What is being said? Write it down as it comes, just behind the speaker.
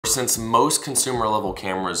since most consumer level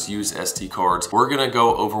cameras use SD cards, we're gonna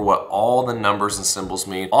go over what all the numbers and symbols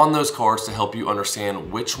mean on those cards to help you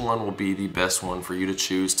understand which one will be the best one for you to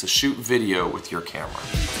choose to shoot video with your camera.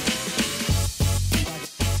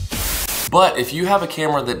 But if you have a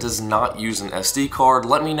camera that does not use an SD card,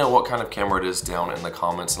 let me know what kind of camera it is down in the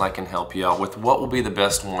comments and I can help you out with what will be the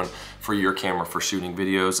best one for your camera for shooting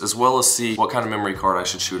videos, as well as see what kind of memory card I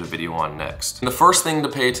should shoot a video on next. And the first thing to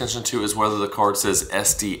pay attention to is whether the card says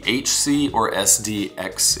SDHC or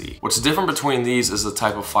SDXC. What's different between these is the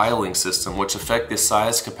type of filing system which affect the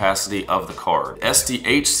size capacity of the card.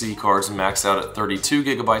 SDHC cards max out at 32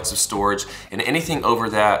 gigabytes of storage, and anything over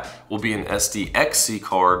that will be an SDXC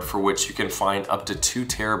card, for which you can find up to 2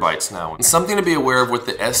 terabytes now. And something to be aware of with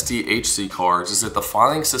the SDHC cards is that the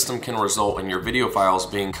filing system can result in your video files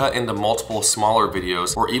being cut into multiple smaller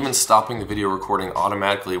videos, or even stopping the video recording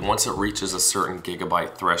automatically once it reaches a certain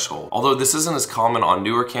gigabyte threshold. Although this isn't as common on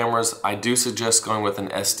newer cameras, I do suggest going with an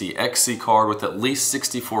SDXC card with at least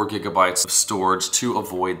 64 gigabytes of storage to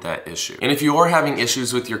avoid that issue. And if you are having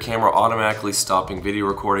issues with your camera automatically stopping video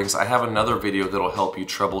recordings, I have another video that'll help you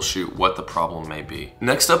troubleshoot what the problem may be.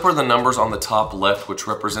 Next up are the numbers on the top left, which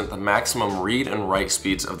represent the maximum read and write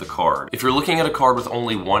speeds of the card. If you're looking at a card with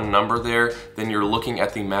only one number there, then you're looking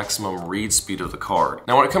at the maximum read speed of the card.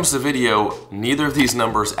 Now when it comes to video, neither of these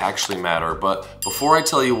numbers actually matter, but before I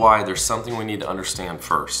tell you why, there's something we need to understand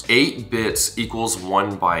first. 8 bits equals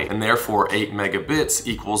 1 byte, and therefore 8 megabits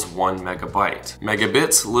equals 1 megabyte.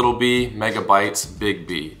 Megabits, little b, megabytes, big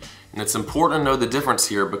B. And it's important to know the difference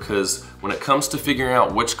here, because when it comes to figuring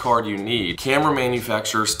out which card you need, camera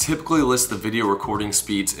manufacturers typically list the video recording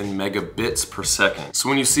speeds in megabits per second. So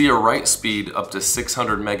when you see a write speed up to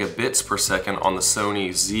 600 megabits per second on the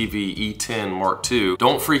Sony ZV-E10 Mark II,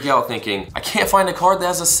 don't freak out thinking, I can't find a card that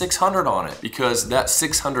has a 600 on it, because that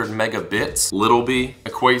 600 megabits, little b,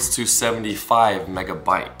 equates to 75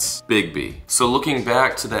 megabytes, big B. So looking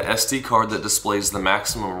back to that SD card that displays the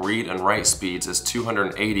maximum read and write speeds as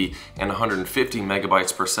 280 and 150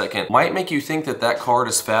 megabytes per second might make you think that that card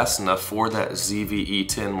is fast enough for that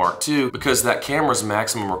ZV-E10 Mark II, because that camera's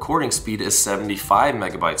maximum recording speed is 75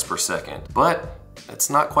 megabytes per second. But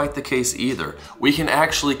that's not quite the case either. We can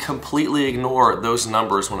actually completely ignore those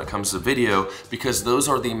numbers when it comes to video, because those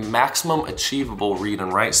are the maximum achievable read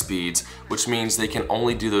and write speeds, which means they can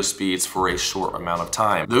only do those speeds for a short amount of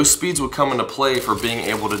time. Those speeds would come into play for being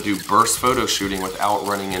able to do burst photo shooting without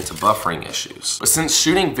running into buffering issues. But since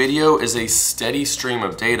shooting video is a steady stream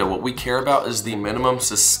of data, what we care about is the minimum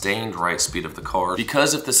sustained write speed of the card,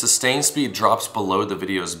 because if the sustained speed drops below the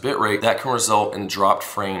video's bitrate, that can result in dropped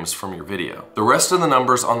frames from your video. The rest of the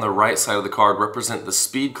numbers on the right side of the card represent the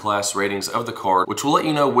speed class ratings of the card, which will let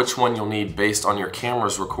you know which one you'll need based on your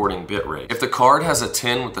camera's recording bitrate. If the card has a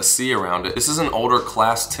 10 with a C around it, this is an older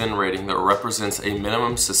class 10 rating that represents a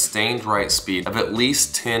minimum sustained write speed of at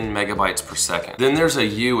least 10 megabytes per second. Then there's a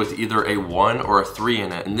U with either a 1 or a 3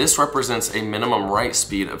 in it, and this represents a minimum write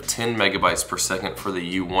speed of 10 megabytes per second for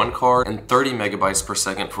the U1 card and 30 megabytes per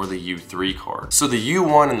second for the U3 card. So the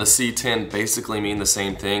U1 and the C10 basically mean the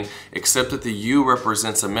same thing, except that the U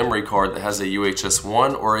represents a memory card that has a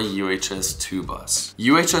UHS-1 or a UHS-2 bus.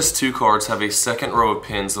 UHS-2 cards have a second row of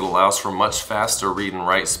pins that allows for much faster read and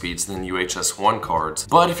write speeds than UHS-1 cards,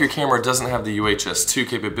 but if your camera doesn't have the UHS-2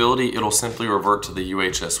 capability, it'll simply revert to the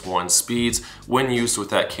UHS-1 speeds when used with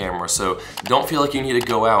that camera. So don't feel like you need to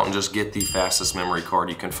go out and just get the fastest memory card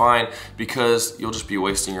you can find, because you'll just be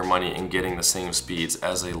wasting your money and getting the same speeds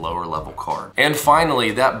as a lower level card. And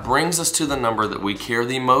finally, that brings us to the number that we care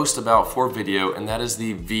the most about for video, and that is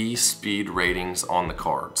the V speed ratings on the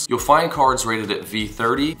cards. You'll find cards rated at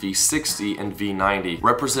V30, V60, and V90,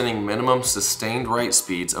 representing minimum sustained write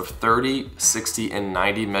speeds of 30, 60, and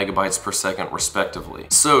 90 megabytes per second respectively.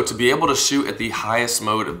 So to be able to shoot at the highest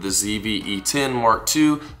mode of the ZV-E10 Mark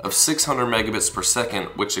II of 600 megabits per second,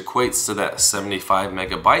 which equates to that 75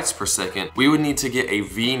 megabytes per second, we would need to get a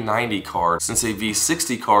V90 card, since a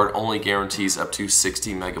V60 card only guarantees up to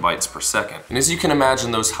 60 megabytes per second. And as you can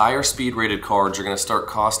imagine, those higher speed rated cards are going to start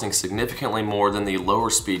costing significantly more than the lower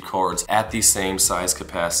speed cards at the same size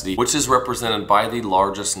capacity, which is represented by the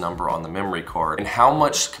largest number on the memory card. And how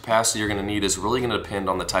much capacity you're going to need is really going to depend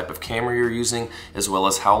on the type of camera you're using, as well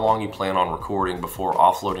as how long you plan on recording before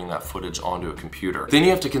offloading that footage onto a computer. Then you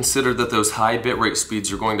have to consider that those high bitrate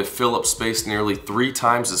speeds are going to fill up space nearly 3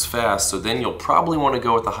 times as fast, so then you'll probably want to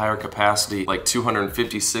go with a higher capacity like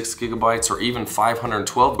 256 gigabytes or even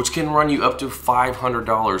 512, which can run you up to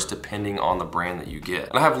 $500 depending on the brand that you get.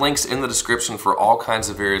 And I have links in the description for all kinds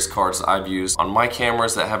of various cards that I've used on my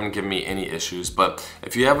cameras that haven't given me any issues. But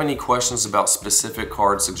if you have any questions about specific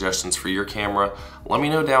card suggestions for your camera, let me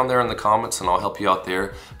know down there in the comments and I'll help you out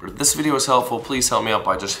there. But if this video is helpful, please help me out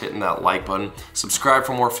by just hitting that like button. Subscribe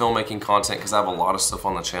for more filmmaking content because I have a lot of stuff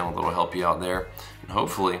on the channel that will help you out there. And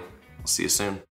hopefully, I'll see you soon.